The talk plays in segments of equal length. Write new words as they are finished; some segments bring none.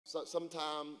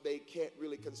Sometimes they can't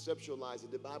really conceptualize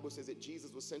it. The Bible says that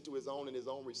Jesus was sent to his own and his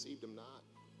own received him not.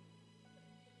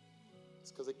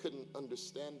 It's because they couldn't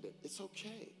understand it. It's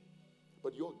okay.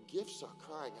 But your gifts are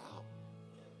crying out.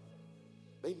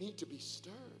 They need to be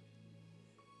stirred.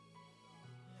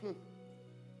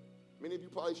 Many of you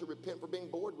probably should repent for being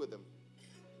bored with them.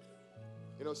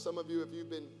 You know, some of you, if you've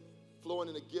been flowing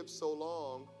in a gift so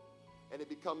long and it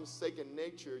becomes second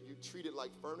nature, you treat it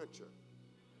like furniture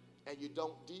and you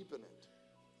don't deepen it.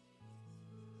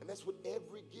 And that's with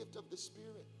every gift of the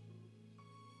Spirit.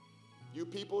 You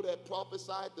people that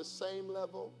prophesy at the same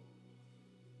level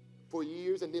for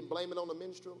years and then blame it on the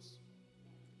minstrels.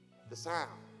 The sound.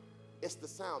 It's the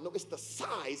sound. No, it's the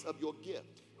size of your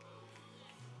gift.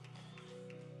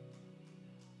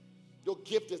 Your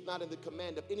gift is not in the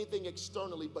command of anything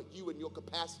externally but you and your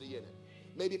capacity in it.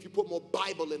 Maybe if you put more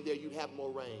Bible in there, you'd have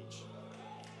more range.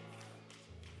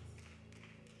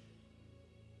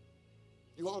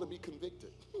 You ought to be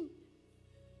convicted.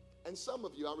 And some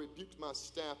of you, I rebuked my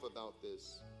staff about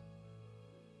this.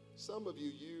 Some of you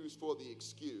use for the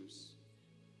excuse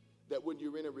that when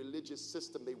you're in a religious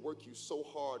system, they work you so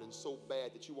hard and so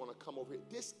bad that you want to come over here.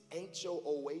 This ain't your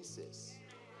oasis.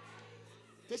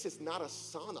 This is not a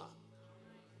sauna.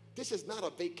 This is not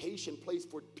a vacation place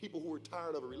for people who are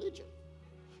tired of a religion.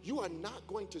 You are not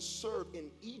going to serve in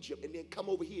Egypt and then come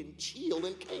over here and chill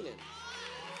in Canaan.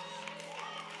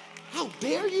 How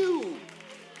dare you?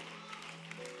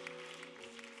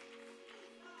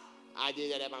 I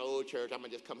did that at my old church. I'm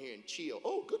going to just come here and chill.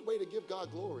 Oh, good way to give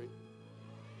God glory.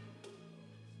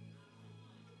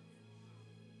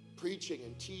 Preaching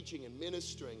and teaching and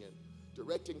ministering and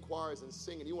directing choirs and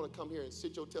singing. You want to come here and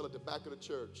sit your tail at the back of the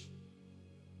church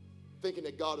thinking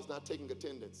that God is not taking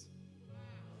attendance.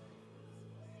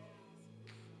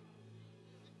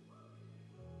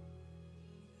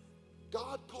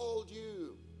 God called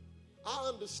you. I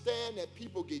understand that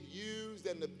people get used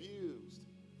and abused.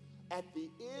 At the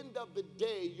end of the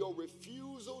day, your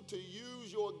refusal to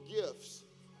use your gifts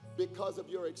because of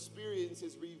your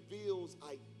experiences reveals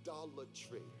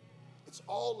idolatry. It's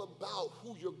all about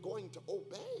who you're going to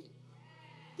obey.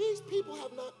 These people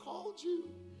have not called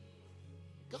you.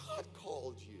 God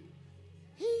called you.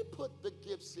 He put the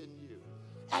gifts in you.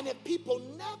 And if people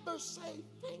never say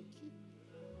thank you,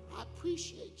 I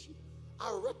appreciate you,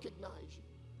 I recognize you,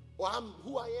 or I'm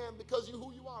who I am because you're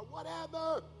who you are,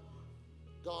 whatever,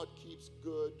 God keeps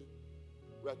good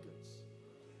records.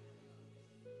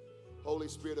 Holy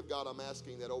Spirit of God, I'm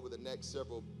asking that over the next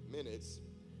several minutes,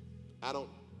 I don't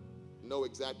know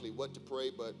exactly what to pray,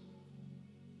 but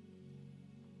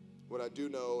what I do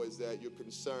know is that you're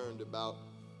concerned about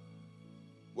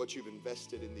what you've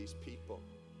invested in these people.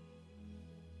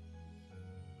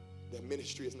 Their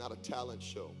ministry is not a talent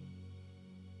show.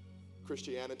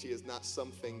 Christianity is not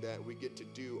something that we get to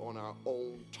do on our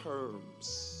own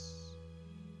terms.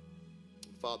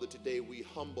 Father, today we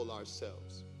humble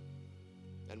ourselves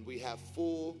and we have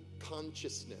full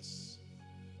consciousness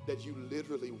that you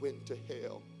literally went to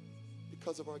hell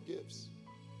because of our gifts.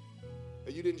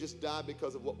 And you didn't just die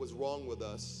because of what was wrong with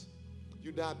us.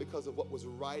 You died because of what was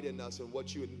right in us and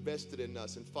what you invested in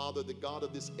us. And Father, the God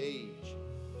of this age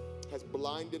has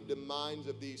blinded the minds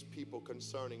of these people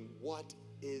concerning what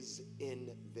is in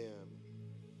them.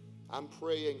 I'm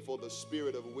praying for the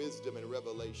spirit of wisdom and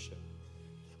revelation.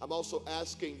 I'm also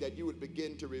asking that you would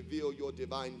begin to reveal your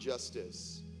divine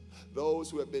justice. Those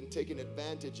who have been taken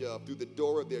advantage of through the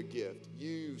door of their gift,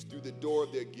 used through the door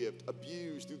of their gift,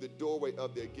 abused through the doorway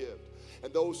of their gift,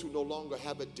 and those who no longer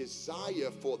have a desire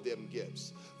for them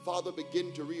gifts. Father,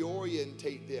 begin to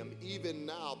reorientate them even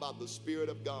now by the Spirit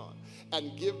of God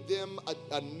and give them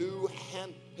a new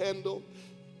handle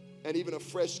and even a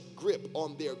fresh grip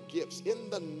on their gifts in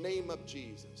the name of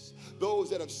Jesus. Those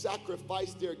that have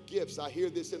sacrificed their gifts, I hear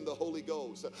this in the Holy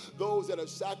Ghost. Those that have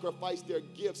sacrificed their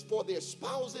gifts for their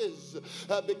spouses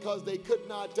because they could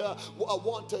not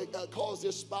want to cause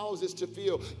their spouses to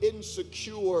feel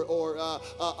insecure or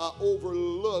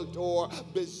overlooked or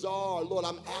bizarre. Lord,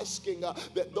 I'm asking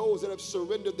that those that have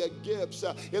surrendered their gifts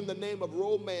in the name of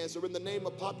romance or in the name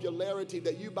of popularity,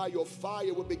 that you by your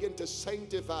fire will begin to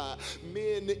sanctify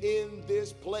men in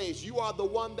this place. You are the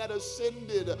one that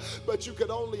ascended, but you could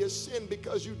only ascend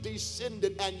because you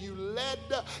descended and you led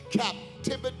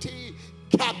captivity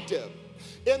captive.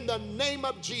 In the name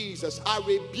of Jesus, I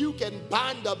rebuke and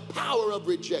bind the power of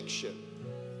rejection.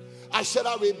 I said,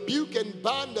 I rebuke and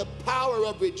bind the power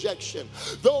of rejection.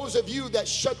 Those of you that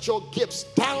shut your gifts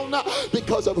down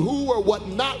because of who or what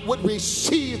not would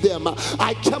receive them,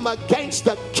 I come against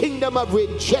the kingdom of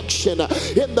rejection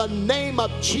in the name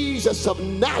of Jesus of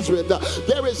Nazareth.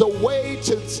 There is a way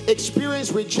to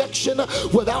experience rejection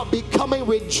without becoming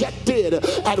rejected.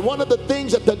 And one of the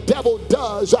things that the devil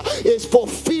does is, for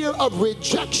fear of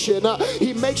rejection,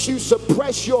 he makes you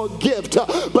suppress your gift.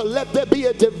 But let there be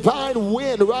a divine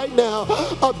wind right now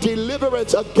of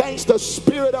deliverance against the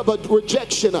spirit of a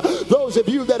rejection. Those of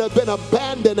you that have been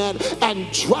abandoned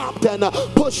and dropped and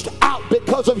pushed out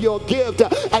because of your gift,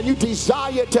 and you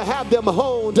desire to have them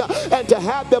honed and to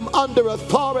have them under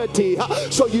authority,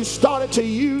 so you started to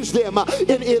use them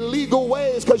in illegal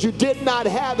ways because you did not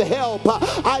have help.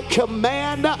 I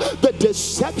command the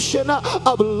deception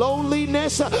of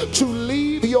loneliness to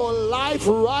leave your life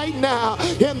right now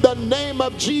in the name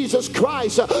of Jesus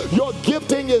Christ. Your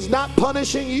gifting is not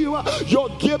punishing you. Your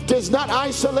gift is not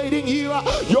isolating you.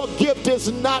 Your gift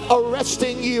is not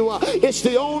arresting you. It's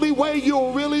the only way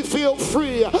you'll really feel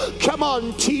free. Come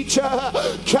on, teacher.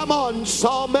 Come on,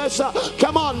 psalmist.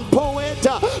 Come on, poet.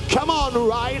 Come on,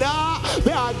 writer.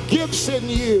 There are gifts in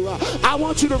you. I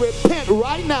want you to repent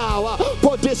right now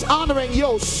for dishonoring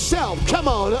yourself. Come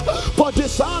on, for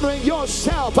dishonoring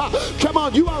yourself. Come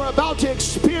on, you are about to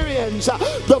experience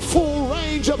the full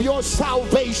range of your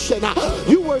salvation.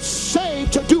 You were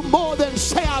saved to do more than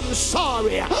say I'm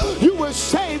sorry. You were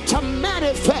saved to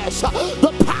manifest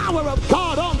the power of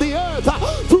God on the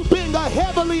earth through being a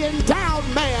heavily endowed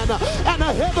man and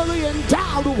a heavily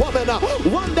endowed woman,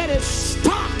 one that is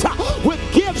stocked with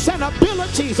gifts and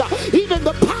abilities. Even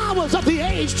the powers of the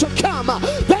age to come,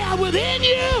 they are within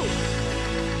you.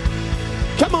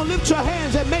 Come on, lift your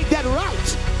hands and make that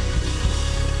right.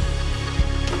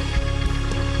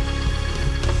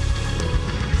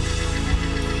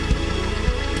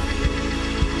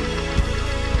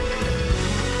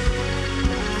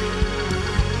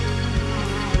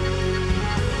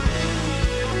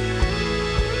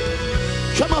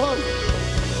 Come on.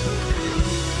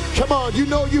 Come on. You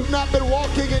know you've not been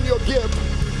walking in your gift.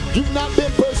 You've not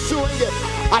been pursuing it.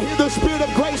 I hear the Spirit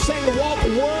of grace saying, walk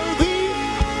worthy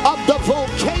of the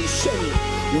vocation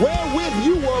wherewith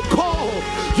you were called.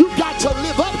 You got to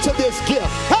live up to this gift.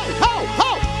 Hey, ho,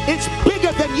 ho. It's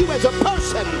bigger than you as a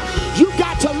person. You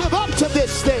got to live up to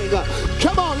this thing.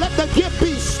 Come on, let the gift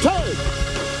be stirred.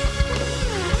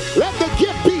 Let the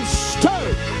gift be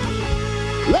stirred.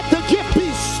 Let the gift be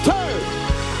stirred.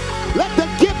 Let the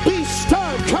gift be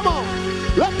stirred. Come on.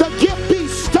 Let the gift be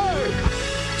stirred.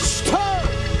 Stir.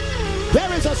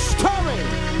 There is a stirring.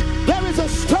 There is a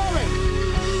stirring.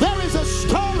 There is a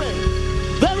stirring.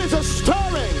 There is a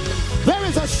stirring. There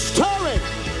is a stirring.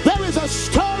 There is a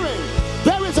stirring.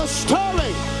 There is a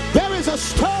stirring. There is a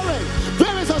stirring.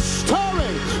 There is a stirring.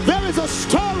 There is a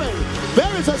stirring.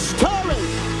 There is a stirring.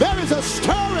 There is a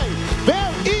stirring.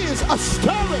 There is a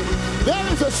stirring. There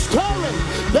is a stirring.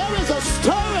 There is a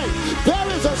stirring. There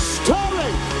is a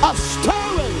stirring. A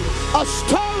stirring. A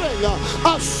stirring.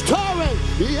 A stirring.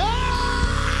 Yeah!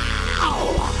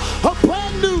 A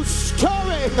brand new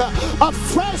stirring. A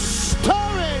fresh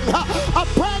stirring. A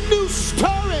brand new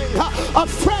stirring. A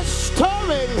fresh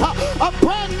stirring. A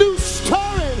brand new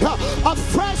stirring. A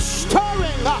fresh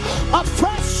stirring. A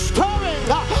fresh stirring.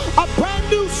 A brand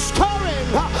new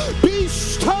stirring. Be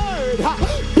stirred.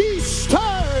 Be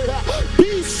stirred.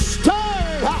 Be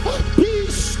stirred. Be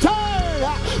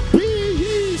stirred. Be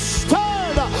ye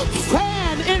stirred.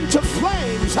 Fan into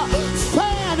flames.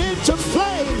 Fan into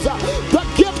flames. The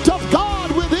gift of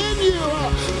God within you.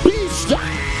 Be stirred.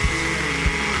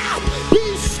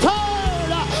 Be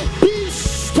stirred. Be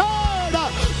stirred.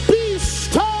 Be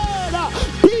stirred.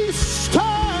 Be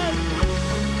stirred.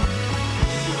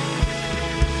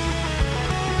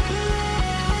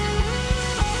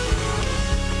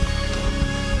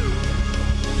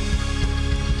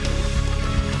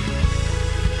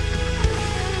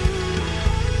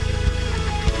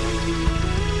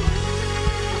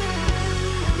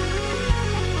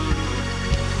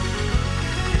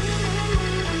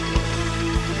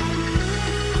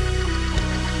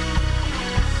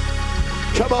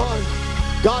 Come on.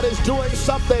 God is doing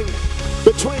something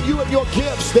between you and your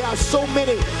gifts. There are so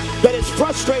many that it's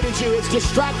frustrated you, it's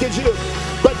distracted you.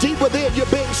 But deep within, you're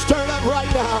being stirred up right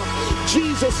now.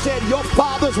 Jesus said your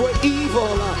fathers were evil,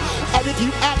 and if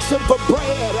you asked them for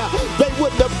bread, they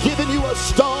wouldn't have given you a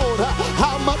stone.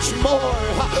 How much more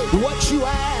what you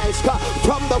ask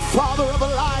from the Father of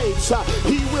lights,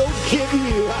 he will give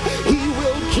you. He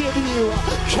will give you.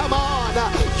 Come on,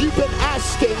 you've been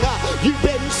asking, you've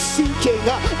been seeking,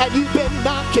 and you've been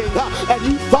knocking, and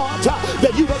you thought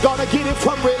that you were going to get it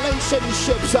from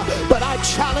relationships. But I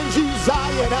challenge you,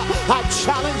 Zion. I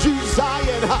challenge you,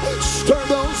 Zion. Stir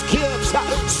those gifts.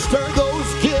 Stir those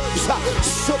gifts.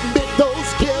 Submit those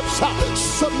gifts.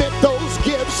 Submit those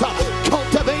gifts.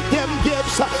 Cultivate them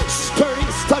gifts.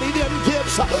 Study them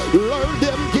gifts. Learn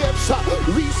them gifts.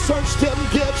 Research them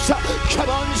gifts. Come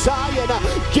on, Zion.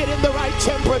 Get in the right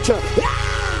temperature.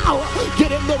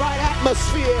 Get in the right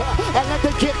atmosphere. And let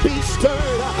the gift be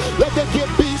stirred. Let the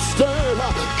gift be stirred.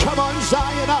 Come on,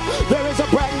 Zion. There is a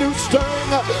brand new stirring.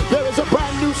 There is a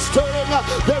brand new stirring.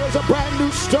 There is a brand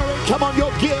new stirring. Come on,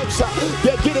 your gifts.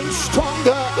 They're getting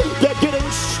stronger. They're getting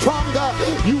stronger.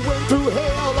 You went through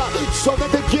hell so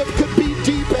that the gift could be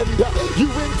deepened. You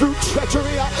went through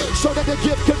treachery so that the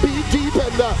gift could be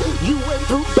deepened. You went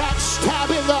through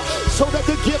backstabbing so that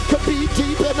the gift could be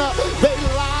deepened. They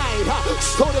lied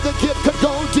so that the gift could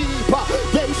go deep.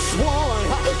 They swore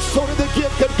so that the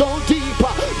gift could go deep.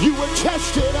 You were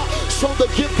tested so the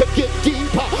gift could get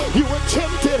deep. You were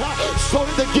tempted so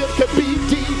that the gift could be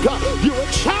deep. You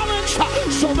were challenged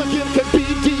so the gift could be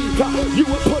deep. You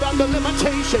were put under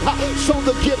limitation so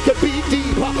the gift could be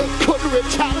deep. Couldn't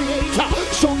retaliate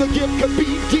so the gift could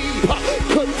be deep.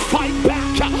 Couldn't fight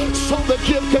back so the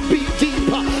gift could be deep.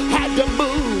 Had to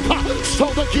move so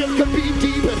the gift could be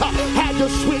deep. Had to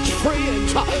switch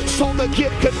friends so the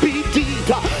gift could be deep.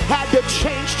 Had to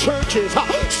change churches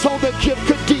so the gift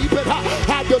could deepen.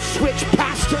 Had to switch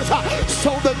pastors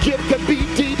so the gift could be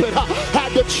deepened.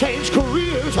 Had to change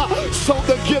careers so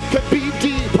the gift could be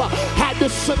deep. Had to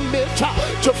submit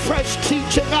to fresh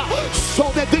teaching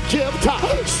so that the gift,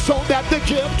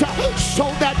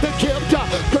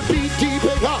 could be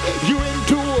deepened. You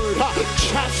endured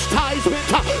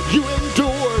chastisement. You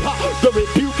endured the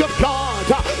rebuke of God.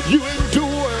 You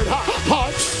endured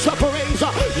hard sufferings.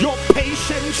 Your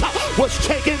patience was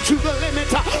taken to the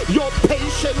limit. Your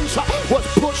patience was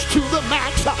pushed to the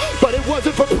max. But it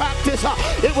wasn't for practice.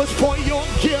 It was for your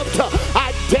gift.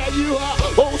 I dare you,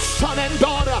 oh son and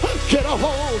daughter, get a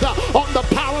hold on the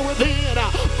power within.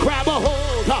 Grab a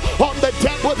hold on the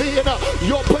depth within.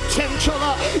 Your potential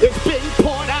is being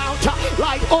poured out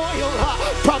like oil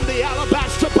from the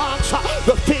alabaster box.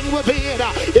 The thing within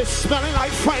is smelling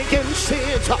like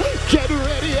frankincense. Get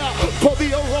ready for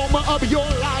the aroma of your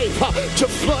life to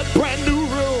flood brand new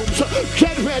rooms.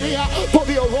 Get ready for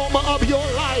the aroma of your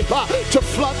life to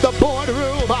flood the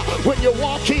boardroom. When you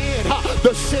walk in,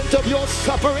 the scent of your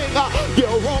suffering, the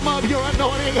aroma of your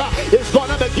anointing is going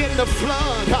to begin to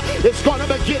flood. It's going to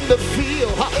begin to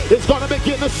feel. It's going to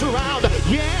begin to surround.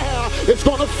 Yeah, it's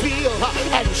going to feel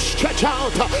and stretch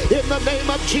out in the name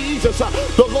of Jesus.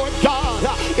 The Lord God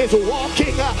is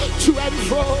walking to and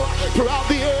fro throughout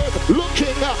the earth,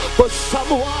 looking for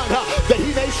someone that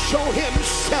he may show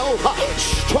himself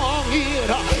strong in.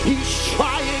 He's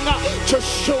trying to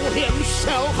show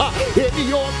himself in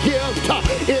your gift,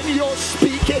 in your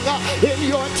speaking, in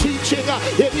your teaching,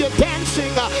 in your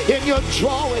dancing, in your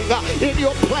drawing, in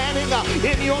your planning,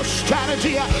 in your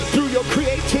strategy, through your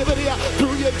creativity,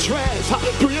 through your dress,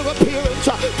 through your appearance,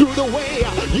 through the way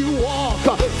you walk,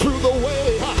 through the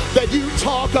way that you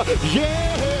talk.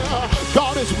 Yeah,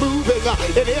 God is moving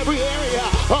in every area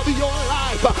of your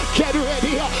life. Get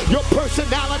ready. Your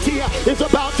personality is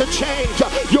about to change.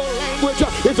 Your language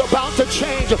is about to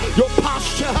change. Your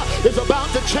posture is about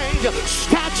to change.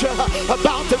 Stature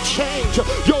about to change.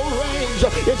 Your range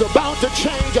is about to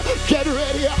change. Get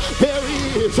ready. There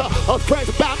is a fresh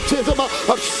baptism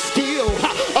of skills.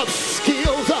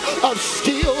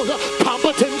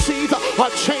 Competencies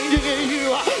are changing in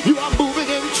you. You are moving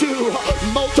into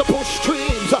multiple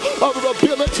streams of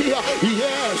ability.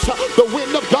 Yes, the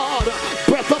wind of God,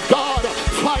 breath of God,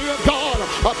 fire of God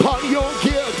upon your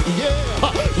gift.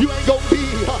 Yeah, you ain't gonna be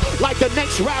like the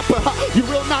next rapper. You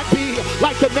will not be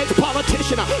like the next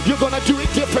politician. You're gonna do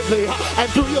it differently. And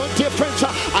through your difference,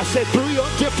 I said through your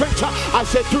difference,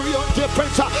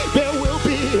 there will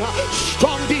be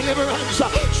strong deliverance,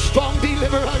 strong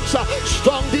deliverance,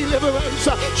 strong deliverance,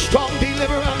 strong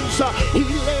deliverance. He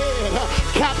led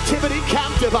captivity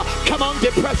captive. Come on,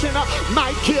 depression.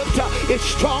 My gift is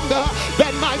stronger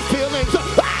than my feelings.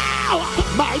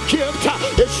 My gift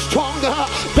is stronger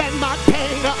than my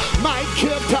pain. My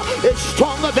gift is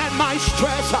stronger than my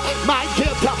stress. My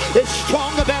gift is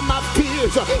stronger than my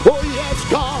fears. Oh yes,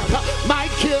 God. My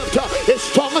gift is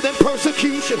stronger than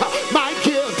persecution. My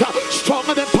gift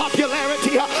stronger than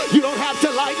popularity. You don't have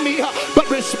to like me, but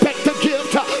respect the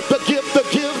gift. The gift, the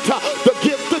gift, the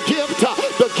gift, the gift, the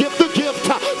gift, the gift,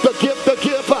 the gift, the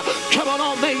gift. Come on,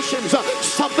 all nations.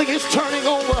 Something is turning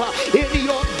over in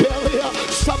your belly.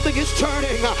 Something is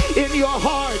turning in your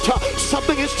heart.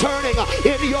 Something is turning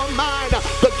in your mind.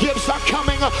 The gifts are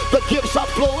coming. The gifts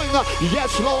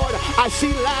Yes, Lord, I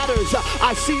see ladders.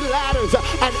 I see ladders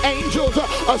and angels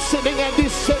ascending and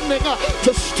descending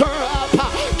to stir up,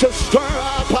 to stir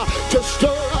up, to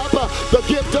stir up the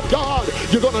gift of God.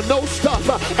 You're going to know stuff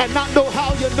and not know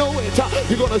how you know it.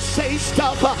 You're going to say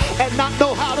stuff and not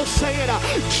know how to say it.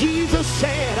 Jesus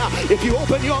said, if you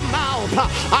open your mouth,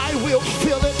 I will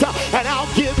fill it, and I'll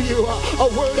give you a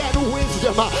word and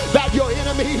wisdom that your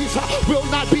enemies will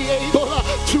not be able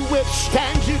to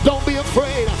withstand you. Don't be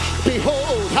afraid.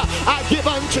 Behold, I give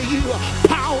unto you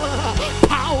power,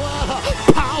 power,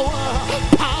 power,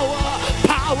 power,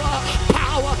 power,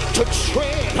 power to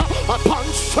tread upon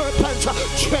serpents,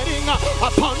 treading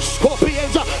upon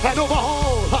scorpions, and over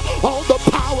all the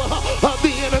power of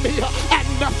the enemy,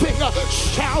 and nothing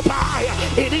shall by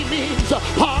any means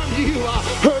harm you,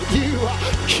 hurt you,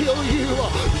 kill you.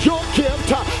 Your gift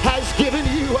has given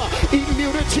you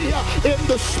immunity in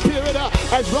the spirit.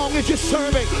 As long as you're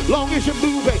serving, long as you're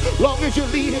moving, long as you're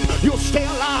leading, you'll stay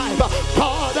alive.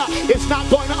 God is not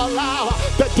going to allow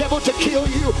the devil to kill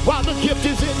you while the gift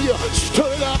is in you.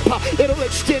 Stir it up. It'll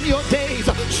extend your days.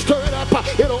 Stir it up.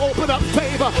 It'll open up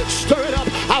favor. Stir it up.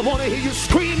 I want to hear you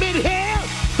scream in here.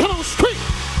 Come on, scream.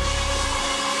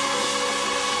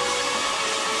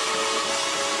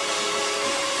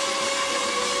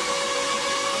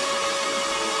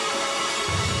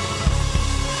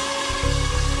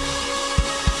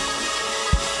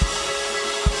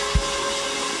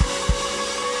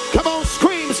 Come on,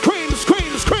 scream, scream,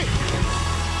 scream, scream.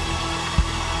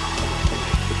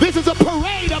 This is a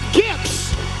parade of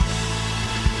gifts.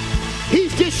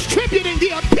 He's distributing the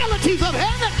abilities of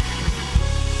heaven.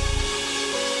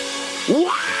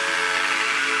 Wow!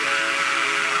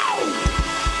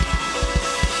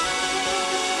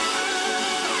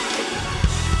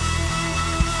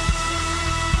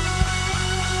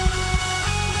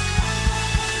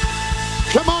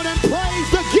 Come on and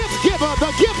praise the gift giver,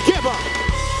 the gift giver.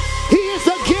 He is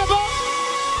the giver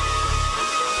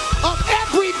of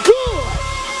every good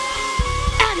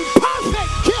and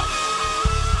perfect gift.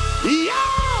 Yeah!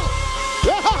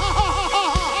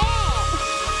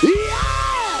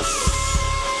 Yes!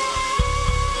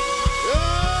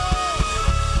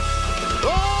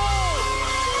 Oh!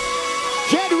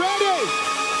 Get ready.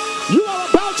 You are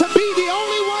about to be the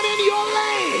only one in your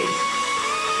lane.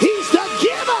 He's the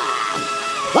giver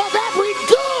of every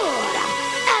good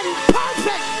and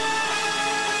perfect.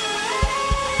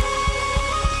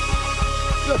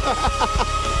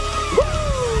 Woo!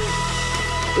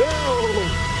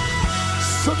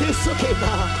 Suck it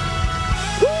now.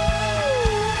 Woo!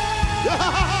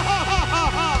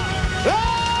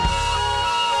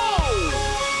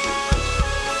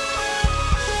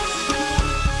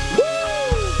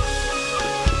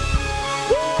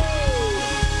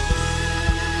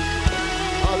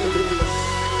 Hallelujah.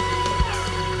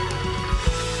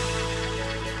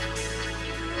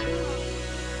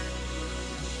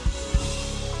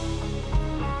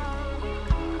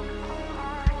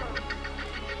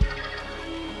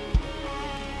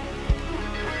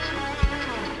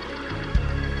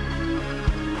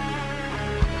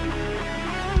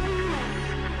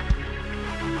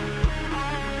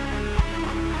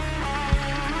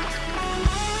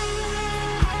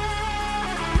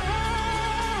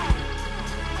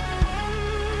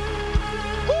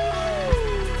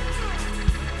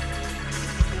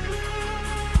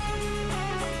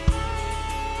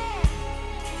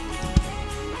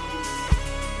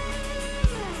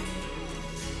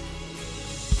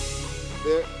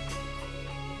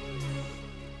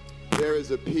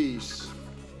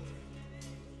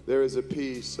 There is a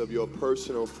piece of your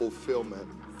personal fulfillment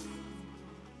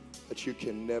that you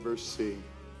can never see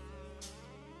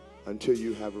until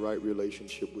you have a right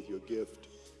relationship with your gift.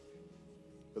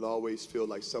 You'll always feel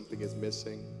like something is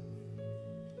missing.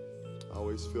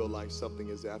 Always feel like something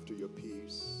is after your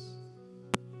piece.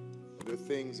 There are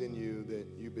things in you that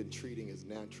you've been treating as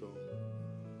natural,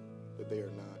 but they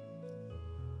are not.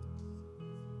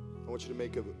 I want you to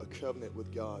make a covenant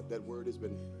with God. That word has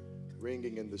been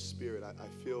ringing in the spirit. I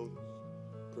feel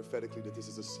prophetically that this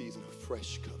is a season of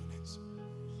fresh covenants.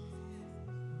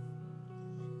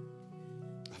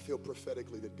 I feel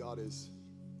prophetically that God is,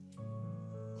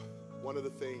 one of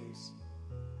the things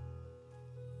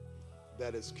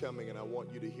that is coming, and I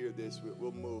want you to hear this.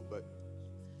 We'll move, but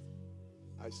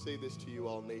I say this to you,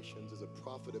 all nations, as a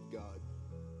prophet of God.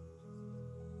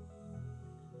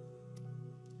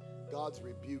 God's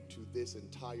rebuke to this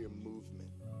entire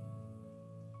movement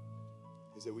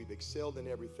is that we've excelled in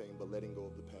everything but letting go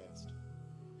of the past.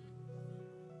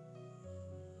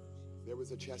 There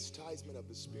was a chastisement of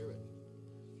the Spirit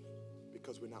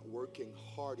because we're not working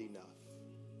hard enough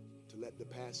to let the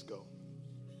past go.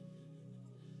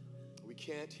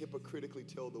 can't hypocritically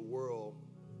tell the world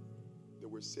that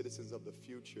we're citizens of the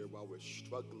future while we're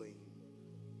struggling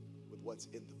with what's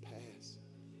in the past.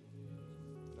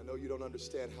 I know you don't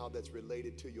understand how that's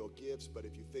related to your gifts, but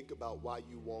if you think about why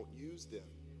you won't use them,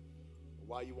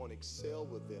 why you won't excel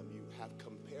with them, you have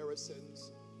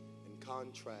comparisons and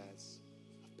contrasts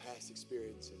of past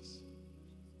experiences.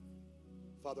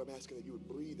 Father, I'm asking that you would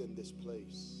breathe in this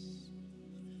place.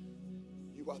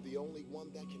 You are the only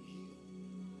one that can heal.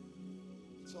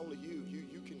 It's only you.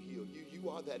 You can heal. You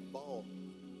are that balm.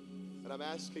 And I'm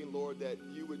asking, Lord, that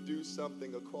you would do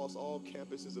something across all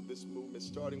campuses of this movement,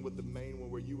 starting with the main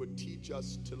one, where you would teach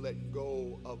us to let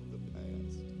go of the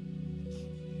past,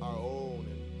 our own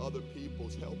and other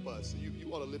people's. Help us. You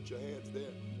want to lift your hands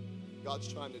there. God's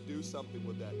trying to do something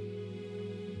with that.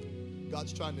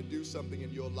 God's trying to do something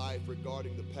in your life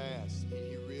regarding the past.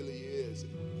 He really is.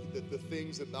 The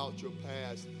things about your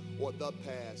past or the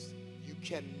past, you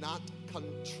cannot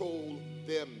control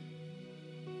them.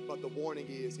 But the warning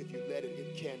is, if you let it,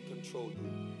 it can control you.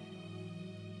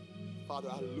 Father,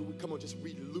 hallelujah. Come on, just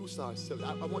release ourselves.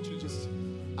 I want you to just,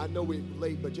 I know we're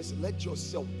late, but just let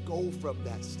yourself go from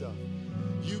that stuff.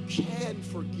 You can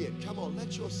forget. Come on,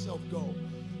 let yourself go.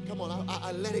 Come on,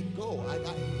 I let it go.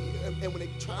 And when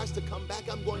it tries to come back,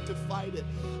 I'm going to fight it.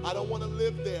 I don't want to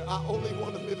live there. I only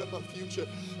want to live in my future.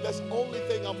 That's the only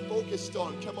thing I'm focused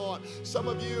on. Come on. Some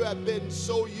of you have been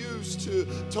so used to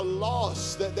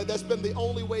loss that's been the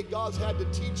only way God's had to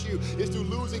teach you is through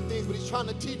losing things. But he's trying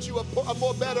to teach you a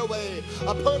more better way,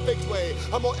 a perfect way,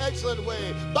 a more excellent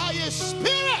way by his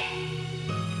Spirit.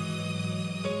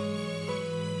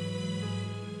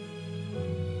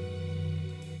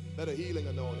 Let a healing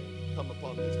anointing come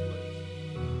upon this place.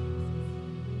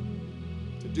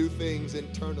 To do things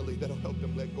internally that'll help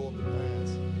them let go of the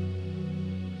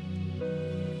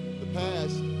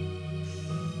past.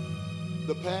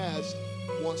 The past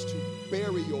wants to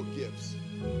bury your gifts.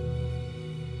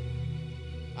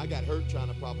 I got hurt trying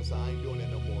to prophesy. I ain't doing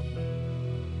that no more.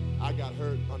 I got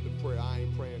hurt under prayer. I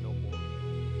ain't praying no more.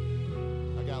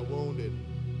 I got wounded.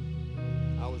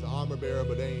 I was an armor bearer,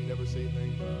 but they ain't never seen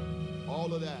things.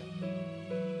 All of that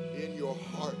in your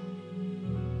heart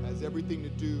has everything to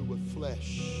do with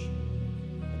flesh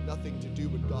and nothing to do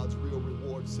with God's real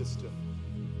reward system.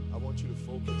 I want you to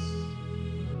focus.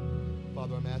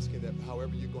 Father, I'm asking that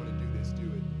however you're going to do this, do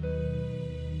it.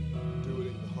 Do it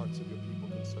in the hearts of your people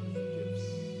concerning the gifts.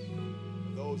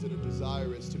 And those that are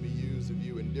desirous to be used of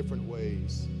you in different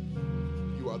ways,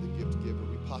 you are the gift giver.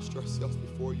 We posture ourselves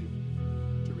before you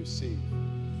to receive.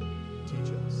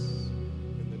 Teach us. Jesus.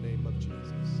 In the name of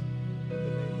Jesus.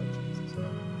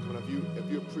 Come on,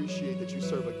 if you appreciate that you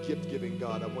serve a gift-giving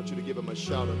God, I want you to give him a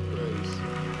shout of praise.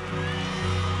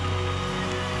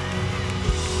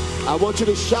 I want you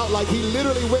to shout like he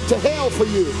literally went to hell for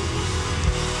you.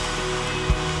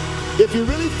 If you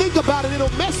really think about it, it'll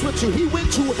mess with you. He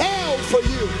went to hell for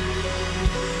you.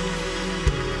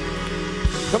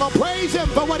 Come on, praise him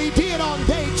for what he did on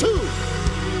day 2.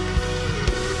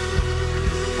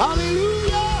 Hallelujah.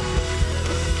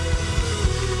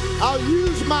 I'll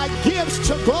use my gifts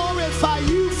to glorify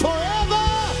you forever.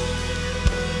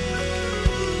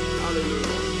 Hallelujah.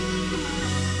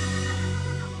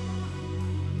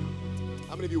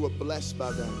 How many of you were blessed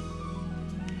by that?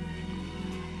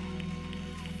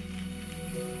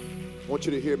 I want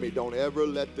you to hear me. Don't ever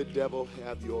let the devil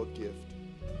have your gift.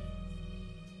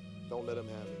 Don't let him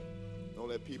have it. Don't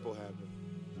let people have it.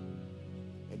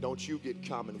 And don't you get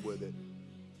common with it.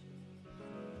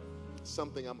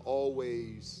 Something I'm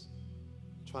always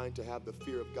trying to have the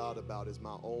fear of God about is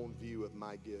my own view of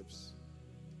my gifts.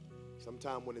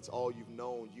 Sometimes when it's all you've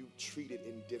known, you treat it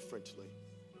indifferently.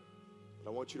 But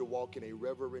I want you to walk in a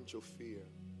reverential fear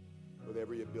with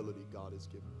every ability God has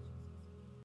given you.